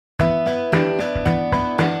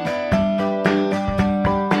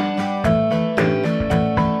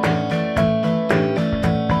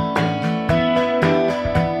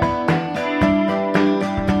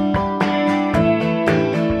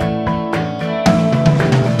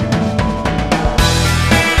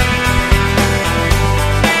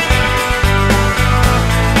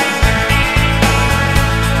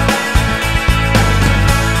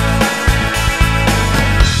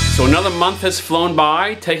month has flown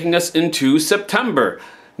by, taking us into September.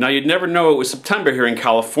 Now you'd never know it was September here in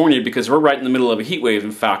California because we're right in the middle of a heat wave.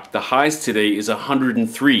 In fact, the highs today is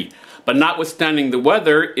 103. But notwithstanding the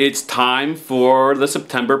weather, it's time for the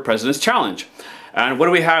September President's Challenge. And what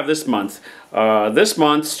do we have this month? This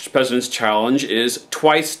month's President's Challenge is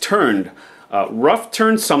twice turned. Rough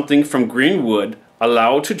turn something from green wood,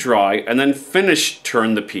 allow it to dry, and then finish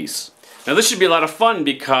turn the piece. Now this should be a lot of fun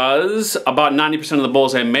because about 90% of the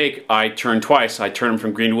bowls I make I turn twice. I turn them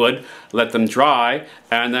from green wood, let them dry,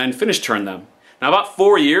 and then finish turn them. Now about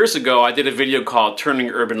 4 years ago I did a video called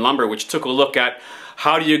Turning Urban Lumber, which took a look at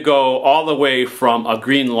how do you go all the way from a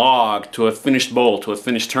green log to a finished bowl to a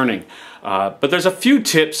finished turning. But there's a few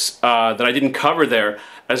tips that I didn't cover there,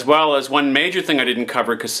 as well as one major thing I didn't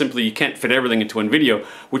cover because simply you can't fit everything into one video,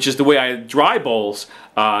 which is the way I dry bowls.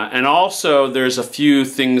 And also there's a few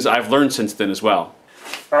things I've learned since then as well.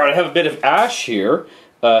 Alright, I have a bit of ash here,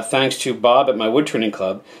 thanks to Bob at my wood turning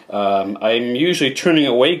club. I'm usually turning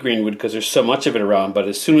away green wood because there's so much of it around, but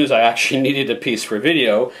as soon as I actually needed a piece for a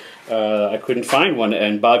video, I couldn't find one,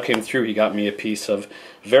 and Bob came through. He got me a piece of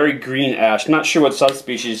very green ash. Not sure what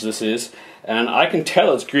subspecies this is, and I can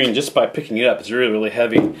tell it's green just by picking it up. It's really, really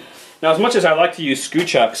heavy. Now, as much as I like to use skew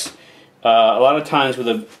chucks, a lot of times with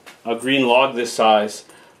a green log this size,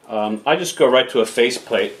 I just go right to a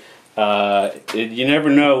faceplate. You never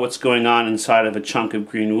know what's going on inside of a chunk of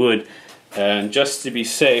green wood, and just to be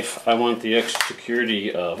safe, I want the extra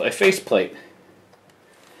security of a faceplate.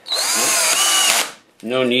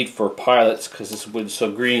 No need for pilots because this wood's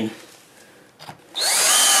so green.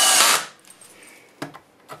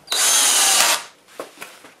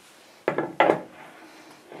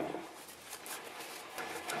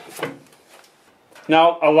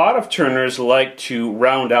 Now, a lot of turners like to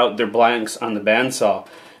round out their blanks on the bandsaw.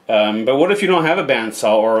 But what if you don't have a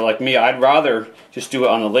bandsaw, or like me, I'd rather just do it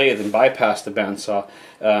on the lathe and bypass the bandsaw.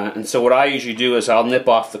 And so what I usually do is I'll nip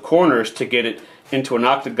off the corners to get it into an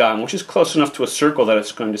octagon, which is close enough to a circle that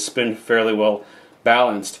it's going to spin fairly well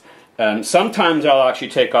balanced. Sometimes I'll actually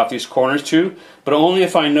take off these corners too, but only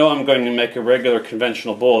if I know I'm going to make a regular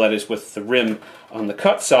conventional bowl, that is with the rim on the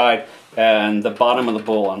cut side and the bottom of the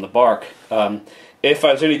bowl on the bark. If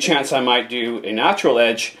there's any chance I might do a natural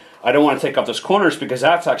edge, I don't want to take off those corners because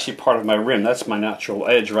that's actually part of my rim. That's my natural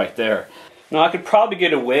edge right there. Now I could probably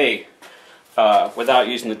get away without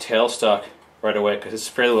using the tailstock right away because it's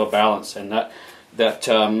fairly well balanced, and that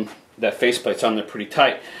faceplate's on there pretty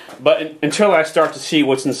tight. But until I start to see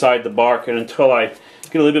what's inside the bark and until I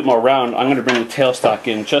get a little bit more round, I'm going to bring the tailstock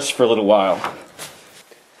in just for a little while.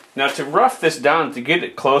 Now to rough this down, to get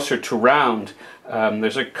it closer to round,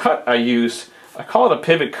 there's a cut I use. I call it a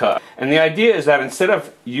pivot cut. And the idea is that instead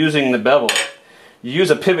of using the bevel, you use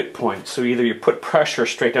a pivot point. So either you put pressure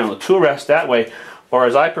straight down the tool rest that way, or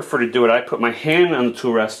as I prefer to do it, I put my hand on the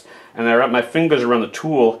tool rest and I wrap my fingers around the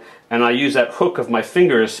tool, and I use that hook of my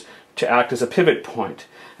fingers to act as a pivot point.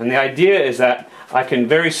 And the idea is that I can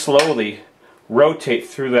very slowly rotate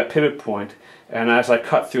through that pivot point, and as I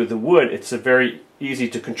cut through the wood, it's very easy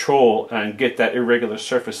to control and get that irregular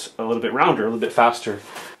surface a little bit rounder, a little bit faster.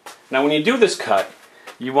 Now when you do this cut,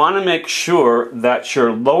 you want to make sure that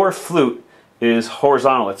your lower flute is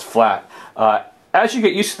horizontal, it's flat. As you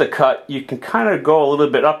get used to the cut, you can kind of go a little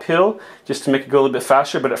bit uphill just to make it go a little bit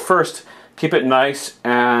faster, but at first keep it nice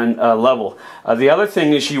and level. The other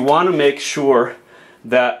thing is you want to make sure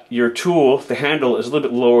that your tool, the handle, is a little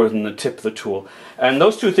bit lower than the tip of the tool. And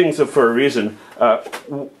those two things are for a reason.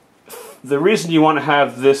 The reason you want to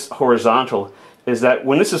have this horizontal is that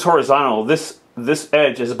when this is horizontal, this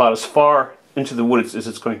edge is about as far into the wood as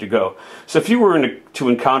it's going to go. So if you were to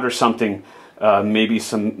encounter something, maybe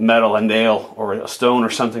some metal, a nail, or a stone or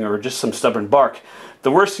something, or just some stubborn bark,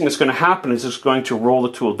 the worst thing that's going to happen is it's going to roll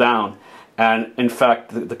the tool down. And in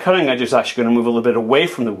fact, the cutting edge is actually going to move a little bit away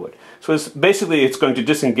from the wood. So it's going to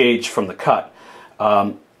disengage from the cut.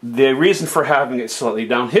 The reason for having it slightly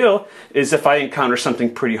downhill is if I encounter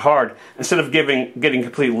something pretty hard, instead of getting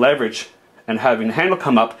complete leverage and having the handle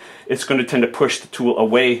come up, it's going to tend to push the tool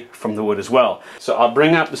away from the wood as well. So I'll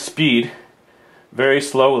bring up the speed very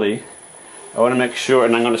slowly. I want to make sure,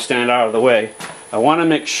 and I'm going to stand out of the way, I want to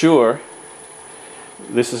make sure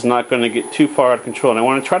this is not going to get too far out of control. And I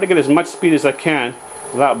want to try to get as much speed as I can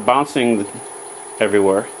without bouncing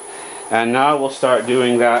everywhere. And now we'll start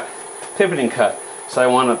doing that pivoting cut. So I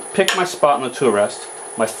want to pick my spot on the tool rest.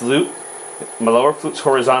 My flute, my lower flute's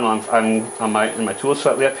horizontal, and my tool is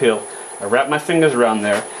slightly uphill. I wrap my fingers around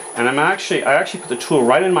there, and I actually put the tool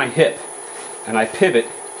right in my hip, and I pivot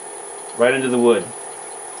right into the wood,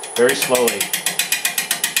 very slowly.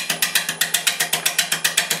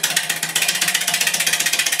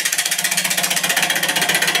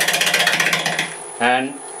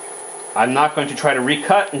 And I'm not going to try to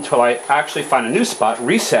recut until I actually find a new spot,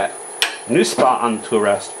 reset, a new spot on the tool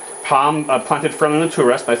rest. Palm planted firmly on the tool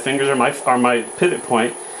rest, my fingers are my pivot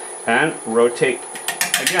point, and rotate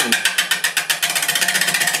again.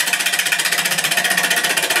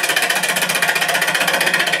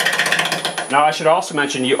 Now I should also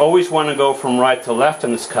mention, you always want to go from right to left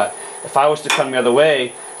in this cut. If I was to come the other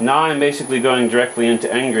way, now I'm basically going directly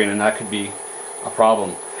into end grain, and that could be a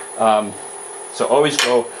problem. So always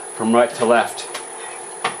go from right to left.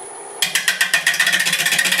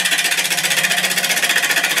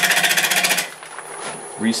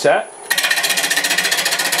 Reset.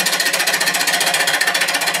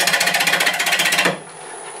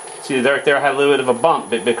 See, right there I had a little bit of a bump,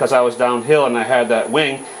 but because I was downhill and I had that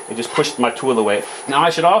wing, it just pushed my tool away. Now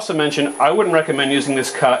I should also mention, I wouldn't recommend using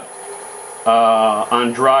this cut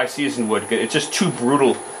on dry seasoned wood. It's just too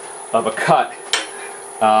brutal of a cut,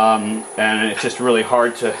 and it's just really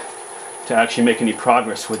hard to actually make any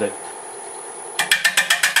progress with it.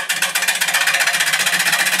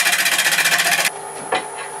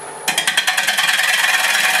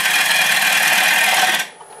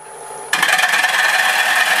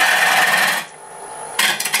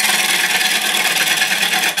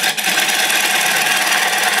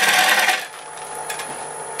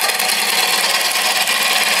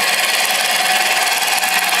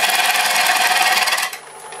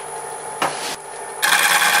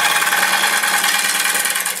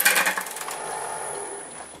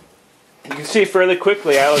 You can see fairly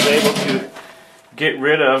quickly I was able to get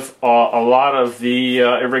rid of a lot of the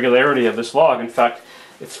irregularity of this log. In fact,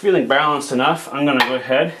 it's feeling balanced enough. I'm going to go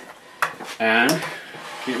ahead and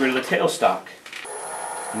get rid of the tailstock.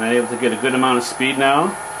 I'm able to get a good amount of speed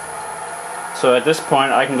now. So at this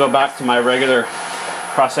point I can go back to my regular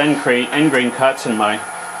cross end grain cuts and my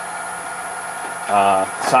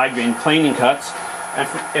side grain planing cuts,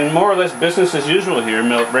 and more or less business as usual here,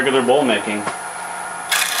 regular bowl making.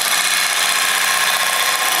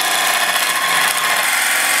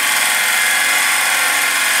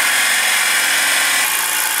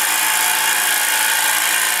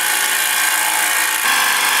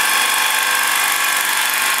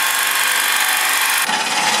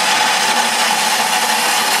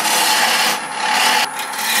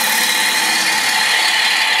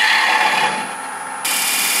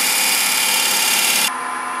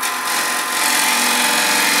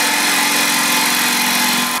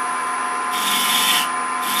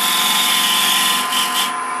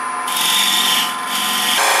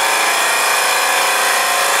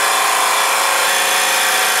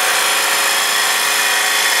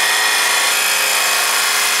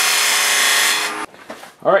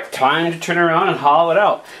 Alright, time to turn around and hollow it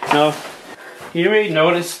out. Now, you may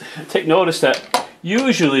take notice that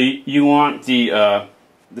usually you want the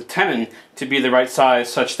tenon to be the right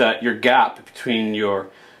size such that your gap between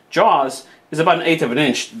your jaws is about 1/8 of an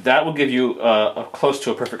inch. That will give you close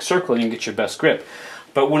to a perfect circle and you can get your best grip.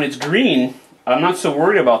 But when it's green, I'm not so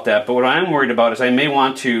worried about that, but what I am worried about is I may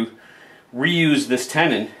want to reuse this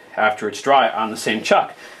tenon after it's dry on the same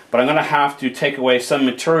chuck. But I'm going to have to take away some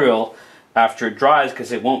material after it dries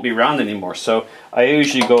because it won't be round anymore. So I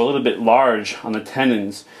usually go a little bit large on the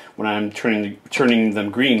tenons when I'm turning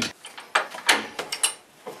them green.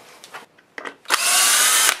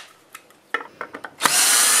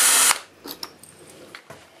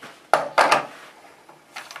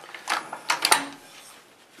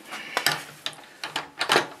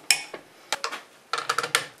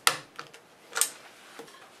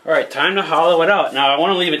 Alright, time to hollow it out. Now I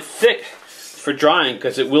want to leave it thick for drying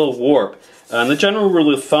because it will warp. And the general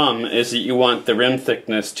rule of thumb is that you want the rim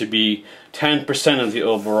thickness to be 10% of the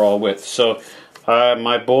overall width. So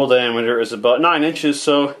my bowl diameter is about 9 inches,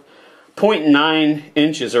 so 0.9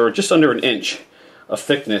 inches or just under an inch of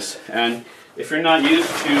thickness. And if you're not used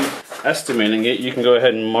to estimating it, you can go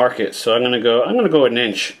ahead and mark it. So I'm gonna go an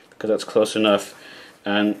inch because that's close enough.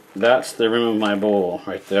 And that's the rim of my bowl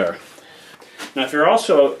right there. Now if you're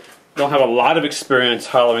also don't have a lot of experience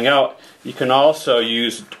hollowing out, you can also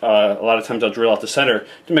use, a lot of times I'll drill out the center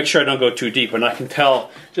to make sure I don't go too deep, and I can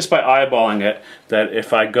tell just by eyeballing it that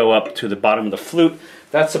if I go up to the bottom of the flute,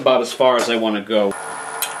 that's about as far as I want to go.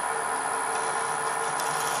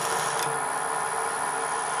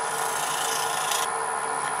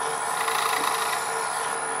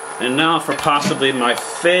 And now for possibly my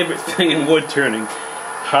favorite thing in wood turning,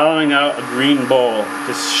 hollowing out a green bowl,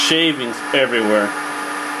 just shavings everywhere.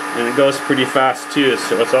 And it goes pretty fast too,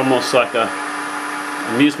 so it's almost like a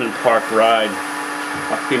amusement park ride.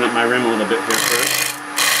 I'll clean up my rim a little bit here first.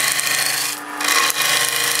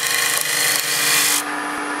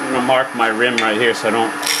 I'm going to mark my rim right here so I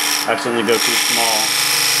don't accidentally go too small.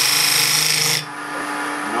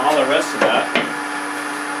 And all the rest of that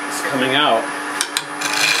is coming out.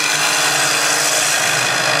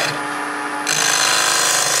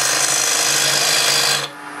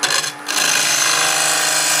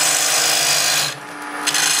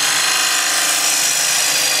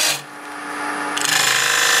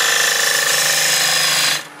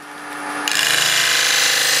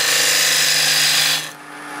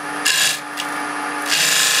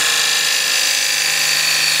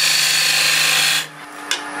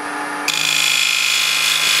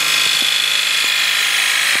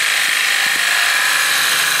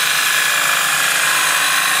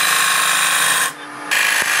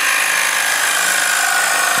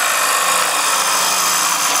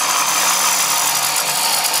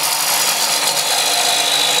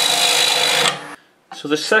 So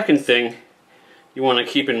the second thing you want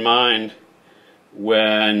to keep in mind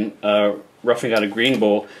when roughing out a green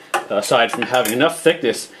bowl, aside from having enough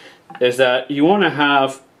thickness, is that you want to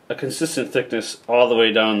have a consistent thickness all the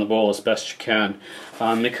way down the bowl as best you can.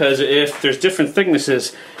 Because if there's different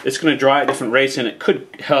thicknesses, it's going to dry at different rates, and it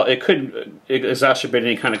could exacerbate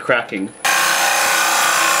any kind of cracking.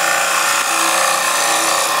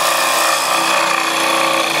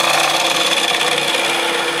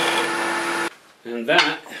 And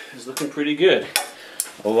that is looking pretty good.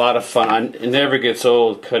 A lot of fun. It never gets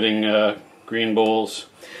old cutting green bowls.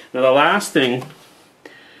 Now the last thing,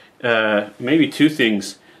 maybe two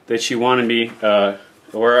things that you want to be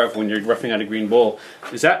aware of when you're roughing out a green bowl,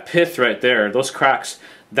 is that pith right there, those cracks,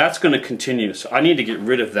 that's going to continue. So I need to get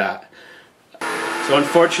rid of that. So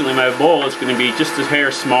unfortunately my bowl is going to be just a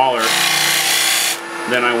hair smaller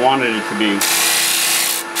than I wanted it to be.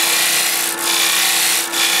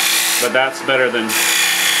 But that's better than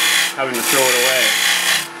having to throw it away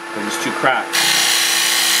because it's too cracked.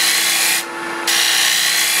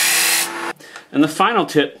 And the final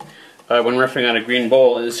tip when roughing out a green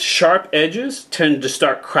bowl is sharp edges tend to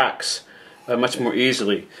start cracks much more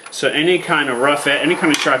easily. So any kind of any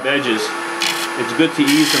kind of sharp edges, it's good to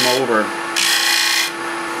ease them over.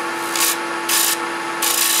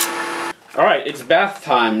 Alright, it's bath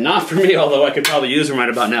time. Not for me, although I could probably use them right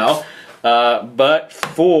about now. But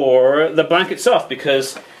for the blank itself,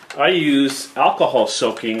 because I use alcohol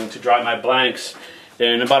soaking to dry my blanks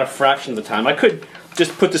in about a fraction of the time. I could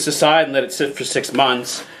just put this aside and let it sit for 6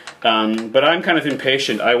 months, but I'm kind of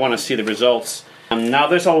impatient. I want to see the results. Now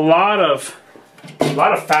there's a lot of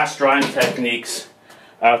fast drying techniques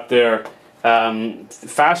out there.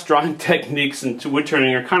 Fast drying techniques in wood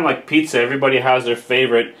turning are kind of like pizza. Everybody has their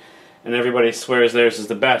favorite, and everybody swears theirs is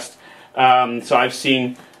the best. So I've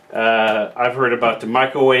heard about the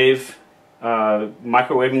microwave,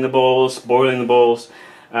 microwaving the bowls, boiling the bowls,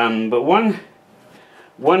 but one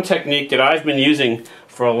technique that I've been using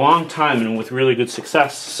for a long time and with really good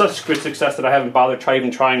success, such good success that I haven't bothered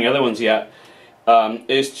even trying the other ones yet,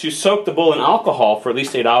 is to soak the bowl in alcohol for at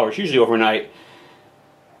least 8 hours, usually overnight,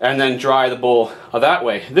 and then dry the bowl that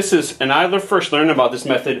way. And I first learned about this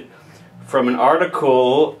method from an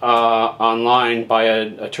article online by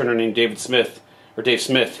a turner named Dave Smith.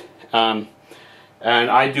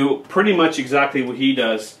 And I do pretty much exactly what he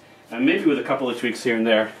does, and maybe with a couple of tweaks here and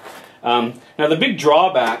there. Now the big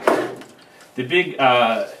drawback, the big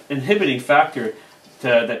inhibiting factor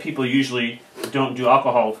that people usually don't do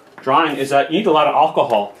alcohol drying is that you need a lot of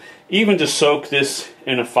alcohol. Even to soak this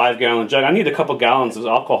in a 5-gallon jug, I need a couple gallons of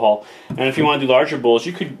alcohol. And if you want to do larger bowls,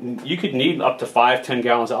 you could need up to 5-10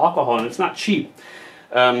 gallons of alcohol, and it's not cheap.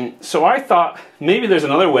 So I thought maybe there's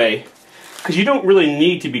another way, because you don't really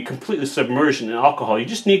need to be completely submerged in alcohol. You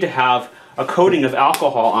just need to have a coating of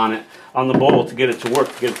alcohol on it, on the bowl, to get it to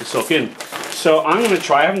work, to get it to soak in. So I'm going to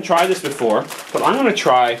try, I haven't tried this before, but I'm going to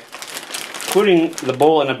try putting the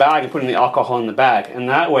bowl in a bag and putting the alcohol in the bag. And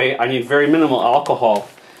that way I need very minimal alcohol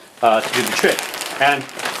to do the trick. And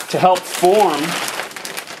to help form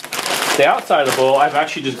the outside of the bowl, I've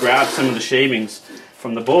actually just grabbed some of the shavings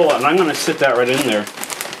from the bowl, and I'm going to sit that right in there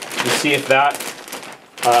and see if that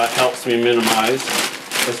helps me minimize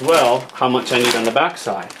as well how much I need on the back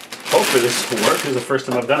side. Hopefully this will work. This is the first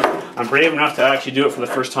time I've done it. I'm brave enough to actually do it for the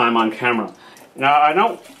first time on camera.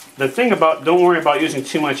 Now the thing about, don't worry about using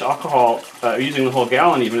too much alcohol, using the whole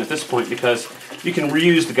gallon even at this point, because you can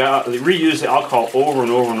reuse the alcohol over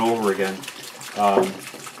and over and over again.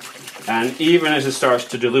 And even as it starts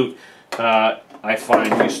to dilute, I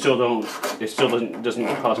find it still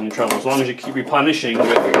doesn't cause any trouble. As long as you keep replenishing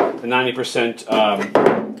with the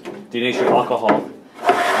 90% denatured alcohol,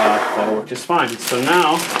 that'll work just fine. So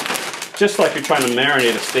now, just like you're trying to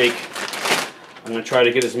marinate a steak, I'm going to try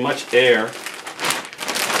to get as much air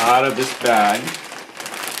out of this bag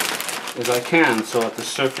as I can so that the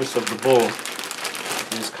surface of the bowl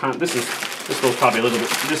is kind of, this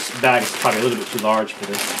bag is probably a little bit too large for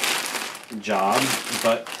this job,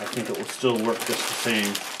 but I think it will still work just the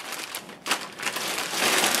same.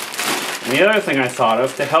 And the other thing I thought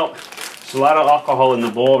of to help, there's a lot of alcohol in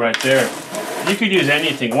the bowl right there. You could use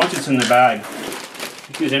anything once it's in the bag.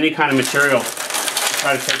 You could use any kind of material to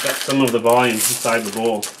try to take up some of the volume inside the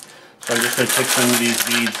bowl. So I'm just going to take some of these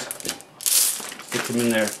beads, stick them in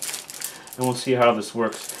there, and we'll see how this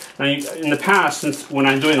works. Now, in the past, since when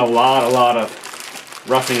I'm doing a lot of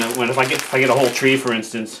roughing, if I get a whole tree, for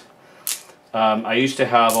instance, I used to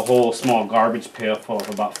have a whole small garbage pail full of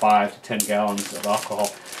about 5 to 10 gallons of alcohol,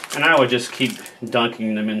 and I would just keep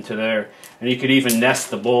dunking them into there. And you could even nest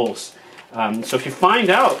the bowls. So if you find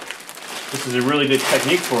out this is a really good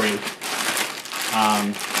technique for you,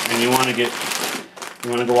 and you want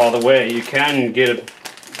to go all the way, you can get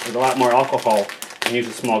a lot more alcohol and use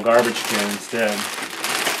a small garbage can instead.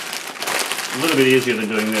 A little bit easier than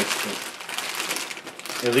doing this,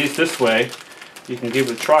 but at least this way you can give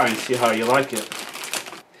it a try and see how you like it.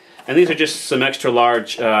 And these are just some extra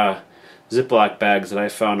large Ziploc bags that I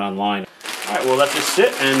found online. Alright, we'll let this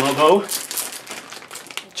sit and we'll go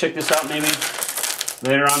check this out maybe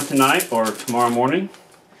later on tonight or tomorrow morning.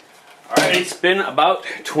 Alright, it's been about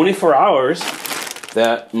 24 hours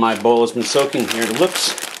that my bowl has been soaking here. It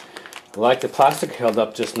looks like the plastic held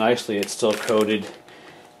up just nicely. It's still coated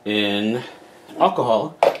in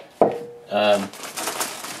alcohol.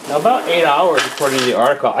 Now about 8 hours according to the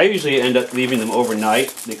article. I usually end up leaving them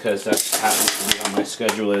overnight because that happens to be how my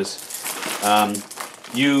schedule is.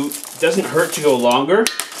 It doesn't hurt to go longer,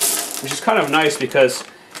 which is kind of nice because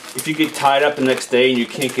if you get tied up the next day and you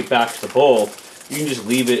can't get back to the bowl, you can just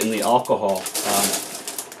leave it in the alcohol.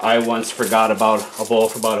 I once forgot about a bowl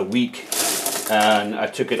for about a week, and I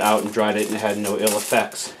took it out and dried it and it had no ill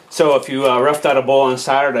effects. So if you roughed out a bowl on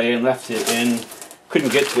Saturday and left it in,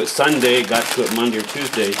 couldn't get to it Sunday, got to it Monday or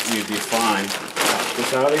Tuesday, you'd be fine. Get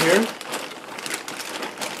this out of here.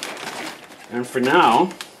 And for now,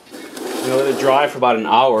 I'm going to let it dry for about an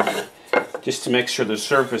hour just to make sure the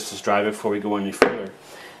surface is dry before we go any further.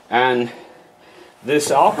 And this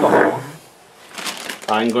alcohol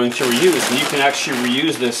I'm going to reuse, and you can actually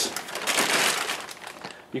reuse this.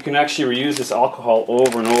 You can actually reuse this alcohol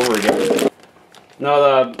over and over again.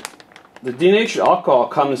 Now the denatured alcohol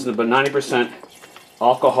comes in about 90%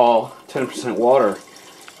 alcohol, 10% water,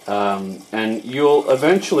 and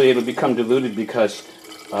it'll become diluted because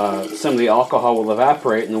some of the alcohol will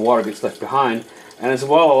evaporate and the water gets left behind, and as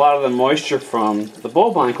well a lot of the moisture from the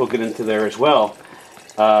bowl blank will get into there as well.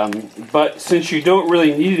 But since you don't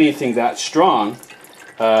really need anything that strong,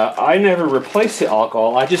 I never replace the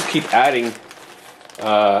alcohol. I just keep adding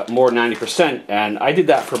more than 90%, and I did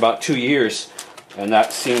that for about 2 years, and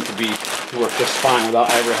that seemed to work just fine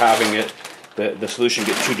without ever having the solution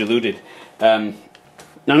get too diluted. Now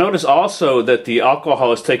notice also that the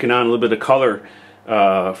alcohol has taken on a little bit of color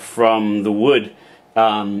from the wood.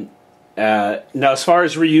 Now as far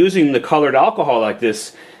as reusing the colored alcohol like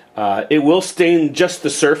this, it will stain just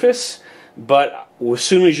the surface, but as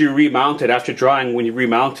soon as you remount it, after drying, when you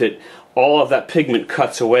remount it, all of that pigment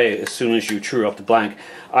cuts away as soon as you true up the blank.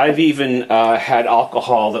 I've even had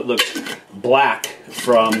alcohol that looked black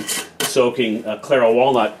from soaking Claro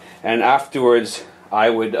walnut, and afterwards I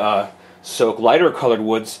would soak lighter colored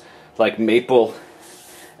woods like maple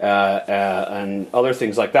and other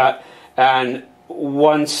things like that, and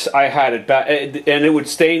once I had it back, and it would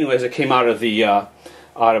stain as it came out of the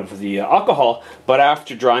alcohol, but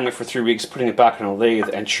after drying it for 3 weeks, putting it back on a lathe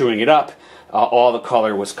and chewing it up, all the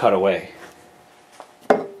color was cut away.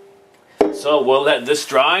 So we'll let this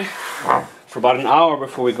dry for about an hour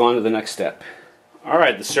before we go on to the next step.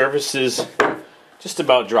 Alright, the surface is just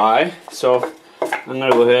about dry, so I'm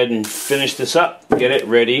going to go ahead and finish this up, get it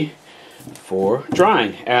ready for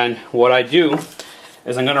drying. And what I do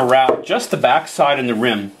is I'm going to wrap just the back side and the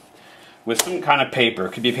rim with some kind of paper.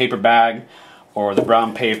 It could be a paper bag or the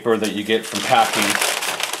brown paper that you get from packing.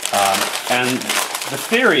 And the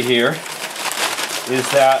theory here is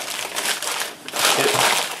that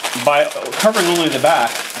by covering only the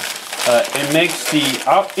back, it makes the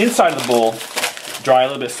inside of the bowl dry a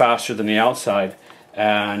little bit faster than the outside.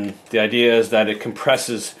 And the idea is that it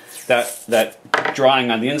compresses that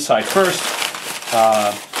drying on the inside first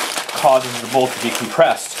causes the bowl to be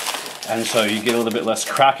compressed, and so you get a little bit less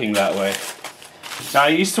cracking that way. Now I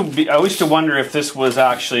used to wonder if this was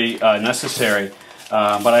actually necessary,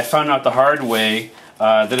 but I found out the hard way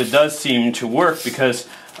that it does seem to work, because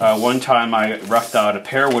one time I roughed out a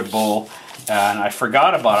pear wood bowl and I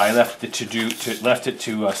forgot about it. I left it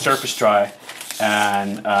to surface dry,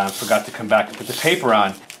 and forgot to come back and put the paper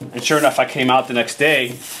on. And sure enough, I came out the next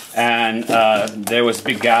day, and there was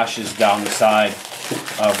big gashes down the side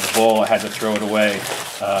of the bowl. I had to throw it away.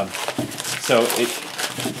 So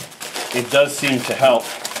it does seem to help.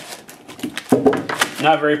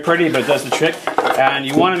 Not very pretty, but it does the trick. And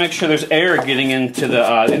you want to make sure there's air getting into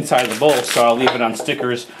the inside of the bowl, so I'll leave it on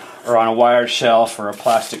stickers or on a wired shelf or a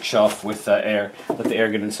plastic shelf with air. Let the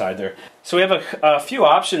air get inside there. So we have a few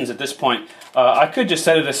options at this point. I could just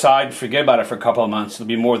set it aside and forget about it for a couple of months. It'll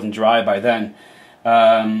be more than dry by then.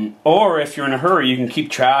 Or if you're in a hurry, you can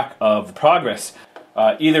keep track of the progress.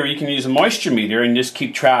 Either you can use a moisture meter and just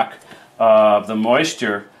keep track of the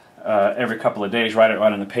moisture every couple of days, write it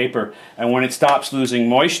right on the paper, and when it stops losing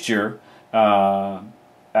moisture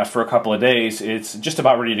for a couple of days, it's just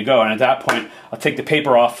about ready to go. And at that point, I'll take the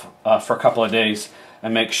paper off for a couple of days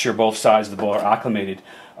and make sure both sides of the bowl are acclimated.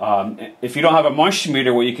 If you don't have a moisture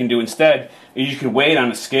meter, what you can do instead is you can weigh it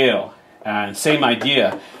on a scale. And same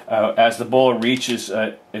idea, as the bowl reaches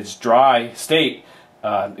its dry state,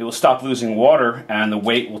 it will stop losing water and the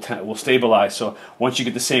weight will stabilize. So once you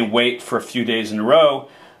get the same weight for a few days in a row,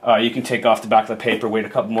 you can take off the back of the paper, wait a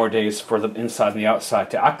couple more days for the inside and the outside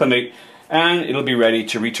to acclimate, and it'll be ready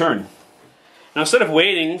to return. Now, instead of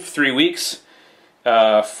waiting 3 weeks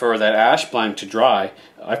for that ash blank to dry,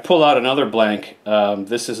 I pull out another blank.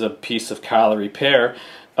 This is a piece of Callery Pear,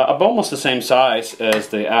 of almost the same size as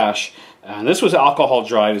the ash, and this was alcohol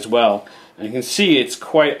dried as well. And you can see it's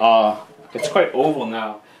quite oval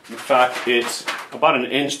now. In fact, it's about an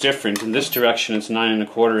inch different. In this direction, it's 9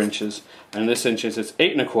 1/4 inches, and in this inches, it's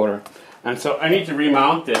 8 1/4. And so I need to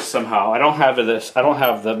remount this somehow. I don't have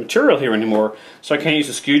the material here anymore, so I can't use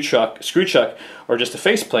a screw chuck, or just a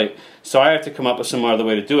faceplate. So I have to come up with some other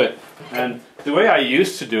way to do it. And the way I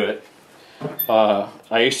used to do it,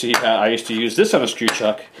 I used to use this on a screw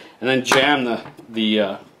chuck, and then jam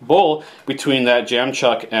the bowl between that jam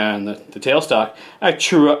chuck and the tailstock. I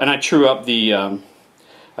true up the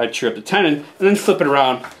tenon, and then flip it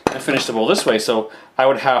around and finish the bowl this way. So I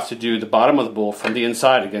would have to do the bottom of the bowl from the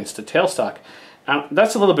inside against the tailstock. And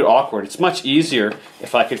that's a little bit awkward. It's much easier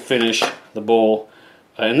if I could finish the bowl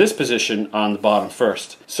in this position on the bottom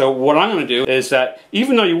first. So what I'm going to do is that,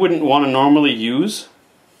 even though you wouldn't want to normally use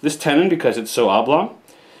this tenon because it's so oblong,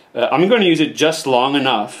 I'm going to use it just long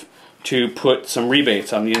enough to put some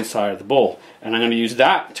rebates on the inside of the bowl. And I'm going to use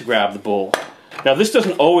that to grab the bowl. Now, this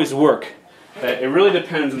doesn't always work. It really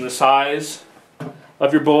depends on the size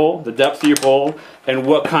of your bowl, the depth of your bowl, and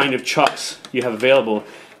what kind of chucks you have available.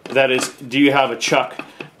 That is, do you have a chuck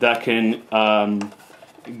that can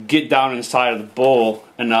get down inside of the bowl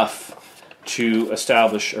enough to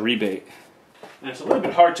establish a rebate? And it's a little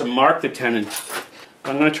bit hard to mark the tenon, but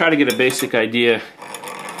I'm going to try to get a basic idea.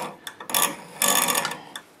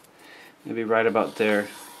 Maybe right about there.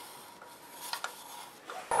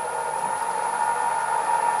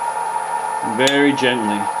 Very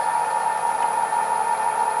gently.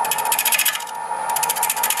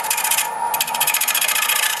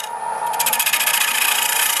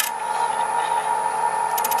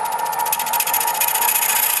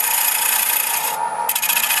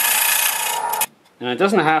 And it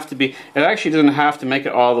doesn't have to be, it actually doesn't have to make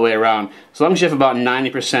it all the way around. As long as you have about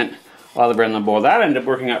 90% all the way around the bowl. That ended up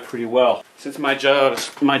working out pretty well. Since my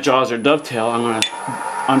jaws are dovetail, I'm going to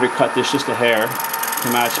undercut this just a hair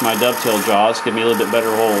to match my dovetail jaws, give me a little bit better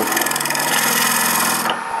hold.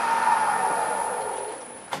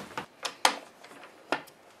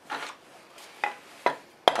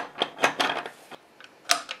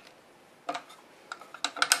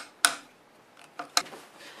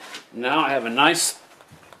 Now I have a nice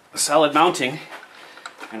solid mounting,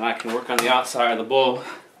 and I can work on the outside of the bowl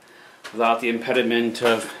without the impediment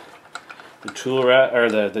of the tool or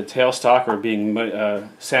the tailstock, or being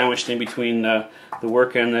sandwiched in between the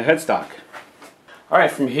work and the headstock.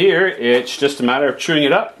 Alright, from here it's just a matter of chewing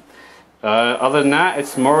it up. Other than that,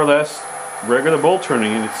 it's more or less regular bowl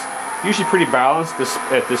turning, and it's usually pretty balanced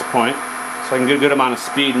at this point, so I can get a good amount of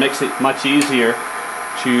speed. Makes it much easier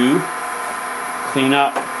to clean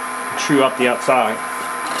up, chew up the outside.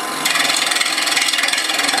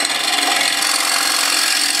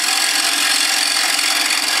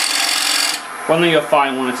 One thing you'll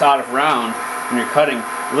find when it's out of round, when you're cutting,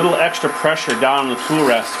 a little extra pressure down on the tool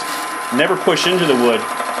rest. Never push into the wood,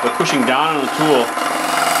 but pushing down on the tool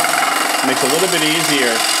makes it a little bit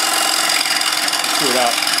easier to chew it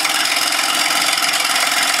up.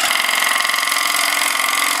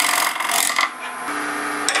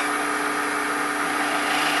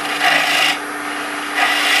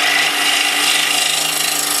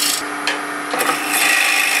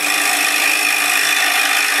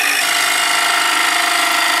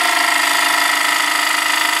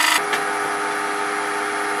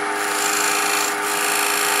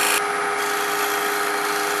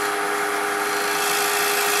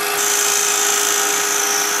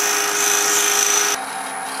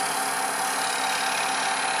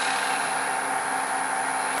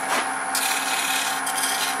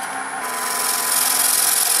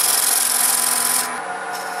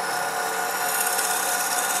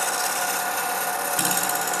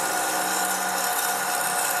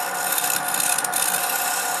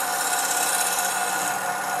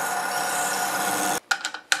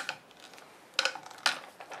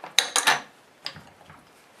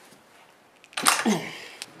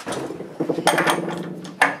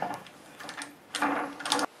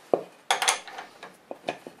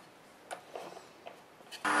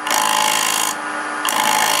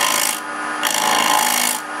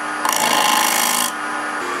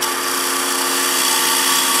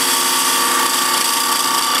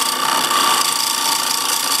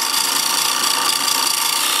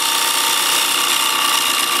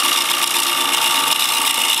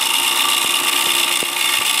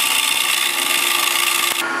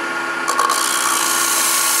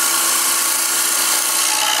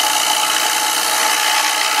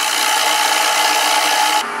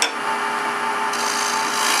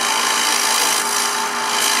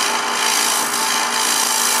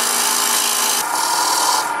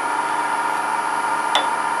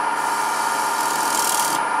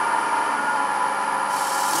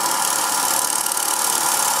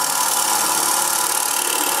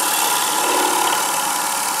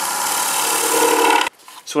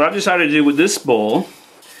 So what I've decided to do with this bowl,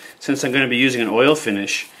 since I'm going to be using an oil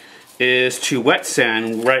finish, is to wet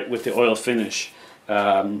sand right with the oil finish.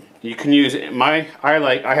 You can use I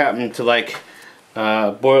happen to like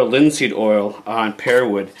boiled linseed oil on pear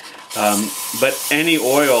wood, but any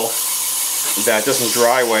oil that doesn't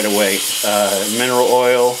dry right away, mineral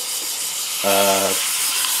oil,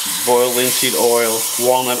 boiled linseed oil,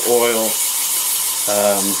 walnut oil,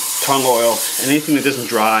 tung oil, anything that doesn't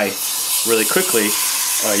dry really quickly,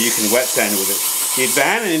 you can wet sand with it. The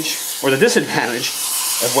advantage or the disadvantage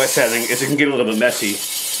of wet sanding is it can get a little bit messy.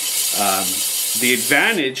 The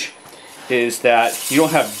advantage is that you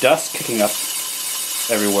don't have dust kicking up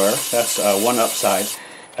everywhere. That's one upside.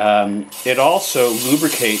 It also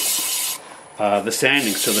lubricates the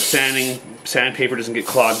sanding, so the sandpaper doesn't get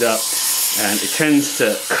clogged up, and it tends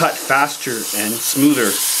to cut faster and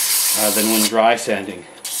smoother than when dry sanding.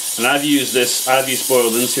 And I've used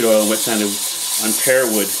boiled linseed oil and wet sanded on pear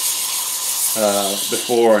wood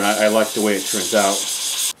before, and I like the way it turns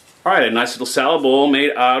out. Alright, a nice little salad bowl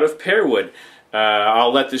made out of pear wood.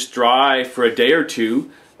 I'll let this dry for a day or two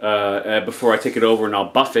before I take it over and I'll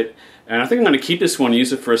buff it. And I think I'm going to keep this one and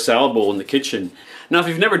use it for a salad bowl in the kitchen. Now, if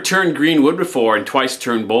you've never turned green wood before and twice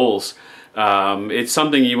turned bowls, it's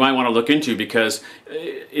something you might want to look into because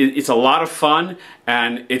it's a lot of fun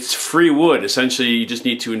and it's free wood. Essentially, you just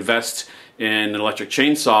need to invest in an electric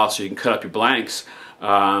chainsaw so you can cut up your blanks.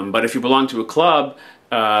 But if you belong to a club,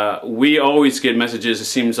 we always get messages, it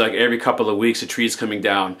seems like every couple of weeks a tree's coming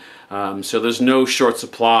down. So there's no short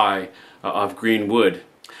supply of green wood.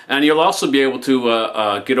 And you'll also be able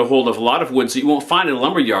to get a hold of a lot of woods that you won't find in a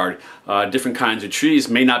lumber yard. Different kinds of trees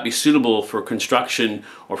may not be suitable for construction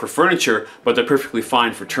or for furniture, but they're perfectly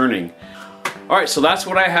fine for turning. Alright, so that's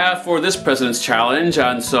what I have for this President's Challenge,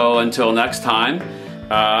 and so until next time,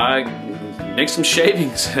 make some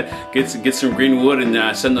shavings. get some green wood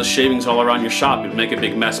and send those shavings all around your shop. It'll make a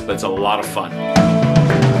big mess, but it's a lot of fun.